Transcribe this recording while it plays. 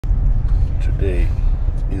Today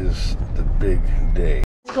is the big day.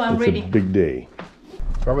 So I'm ready. It's a big day.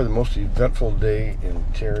 Probably the most eventful day in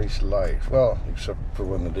Terry's life. Well, except for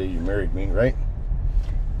when the day you married me, right?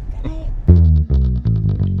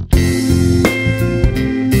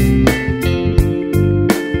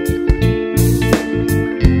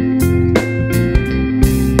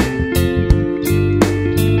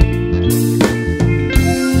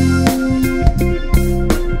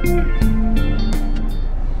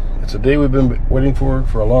 It's a day we've been waiting for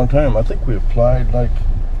a long time. I think we applied like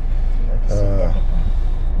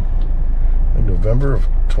November of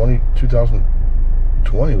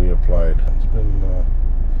 2020 we applied. It's been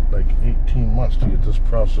like 18 months to get this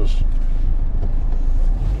process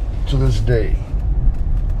to this day.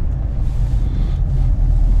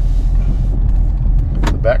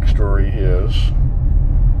 The backstory is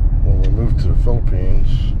when we moved to the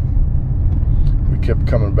Philippines, we kept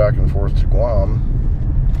coming back and forth to Guam,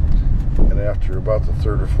 and after about the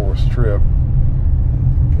third or fourth trip,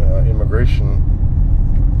 immigration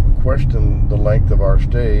questioned the length of our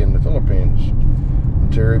stay in the Philippines.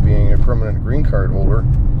 And Terry, being a permanent green card holder,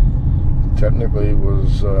 technically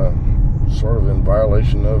was sort of in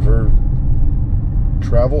violation of her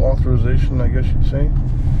travel authorization, I guess you'd say.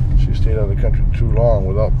 She stayed out of the country too long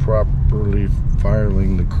without properly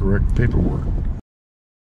filing the correct paperwork.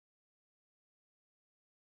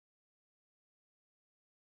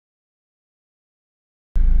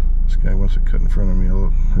 This guy wants to cut in front of me. I'll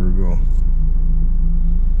let her go.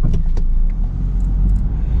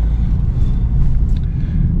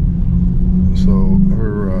 So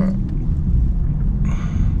her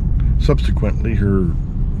subsequently her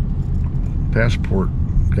passport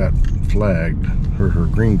got flagged, her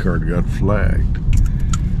green card got flagged,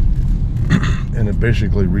 and it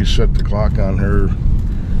basically reset the clock on her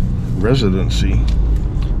residency,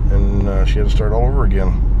 and she had to start all over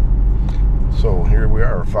again. So here we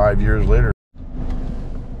are 5 years later.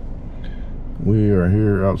 We are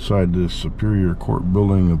here outside the Superior Court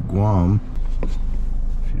building of Guam.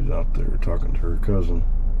 She's out there talking to her cousin.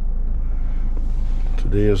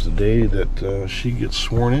 Today is the day that she gets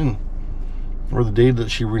sworn in, or the day that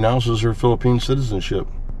she renounces her Philippine citizenship.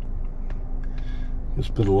 It's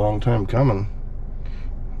been a long time coming,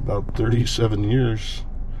 about 37 years.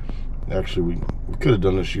 Actually, we could have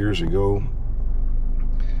done this years ago,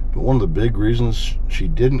 but one of the big reasons she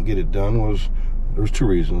didn't get it done was, there was two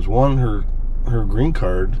reasons. One, her green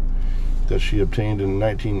card that she obtained in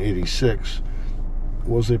 1986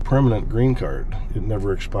 was a permanent green card. It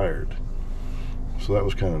never expired. So that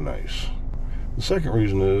was kind of nice. The second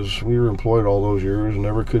reason is we were employed all those years and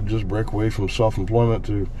never could just break away from self-employment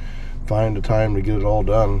to find the time to get it all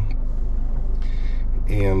done.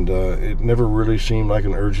 And it never really seemed like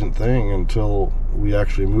an urgent thing until we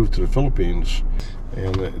actually moved to the Philippines.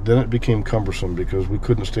 And then it became cumbersome because we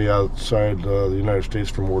couldn't stay outside the United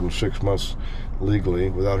States for more than 6 months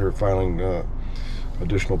legally without her filing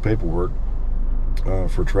additional paperwork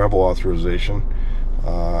for travel authorization.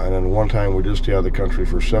 And then one time we did stay out of the country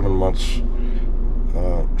for 7 months.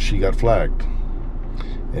 She got flagged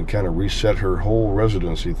and kind of reset her whole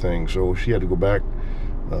residency thing. So she had to go back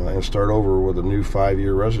and start over with a new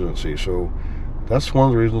 5-year residency. So that's one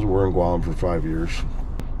of the reasons we're in Guam for 5 years.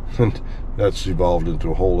 And that's evolved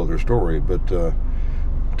into a whole other story, but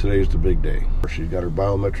today's the big day. She got her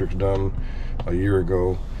biometrics done a year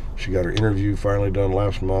ago. She got her interview finally done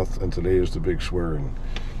last month, and today is the big swearing.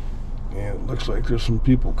 And it looks like there's some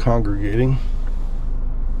people congregating.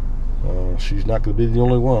 She's not going to be the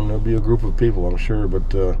only one. There'll be a group of people, I'm sure, but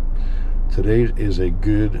today is a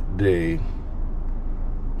good day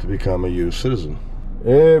to become a U.S. citizen.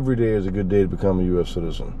 Every day is a good day to become a U.S.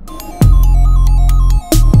 citizen.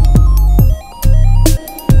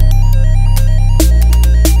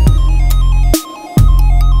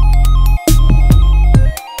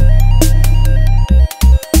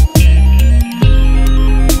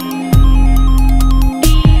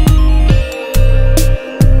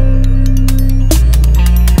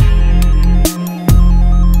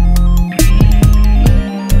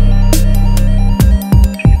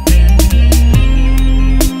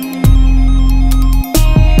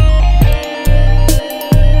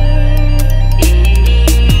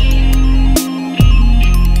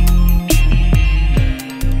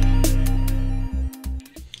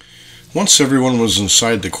 Once everyone was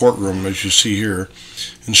inside the courtroom, as you see here,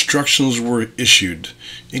 instructions were issued,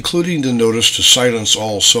 including the notice to silence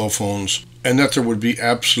all cell phones, and that there would be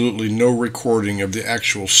absolutely no recording of the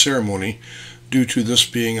actual ceremony due to this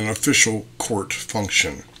being an official court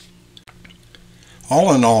function.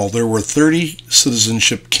 All in all, there were 30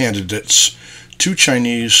 citizenship candidates, 2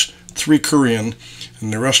 Chinese, 3 Korean,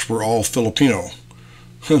 and the rest were all Filipino.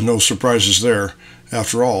 No surprises there.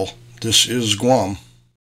 After all, this is Guam.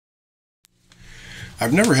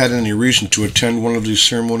 I've never had any reason to attend one of these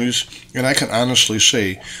ceremonies, and I can honestly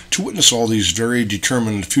say, to witness all these very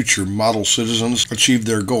determined future model citizens achieve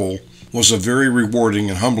their goal was a very rewarding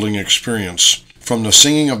and humbling experience. From the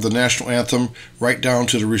singing of the national anthem right down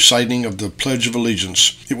to the reciting of the Pledge of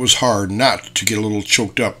Allegiance, it was hard not to get a little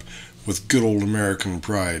choked up with good old American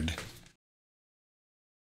pride.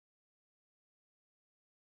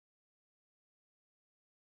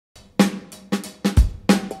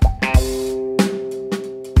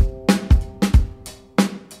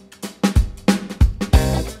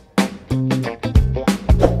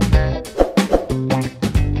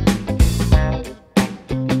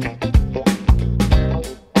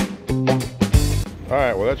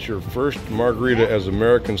 Alright, well that's your first margarita as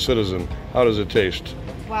American citizen. How does it taste?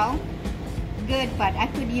 Well, good, but I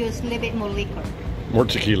could use a little bit more liquor. More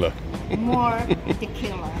tequila. More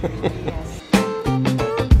tequila, yes.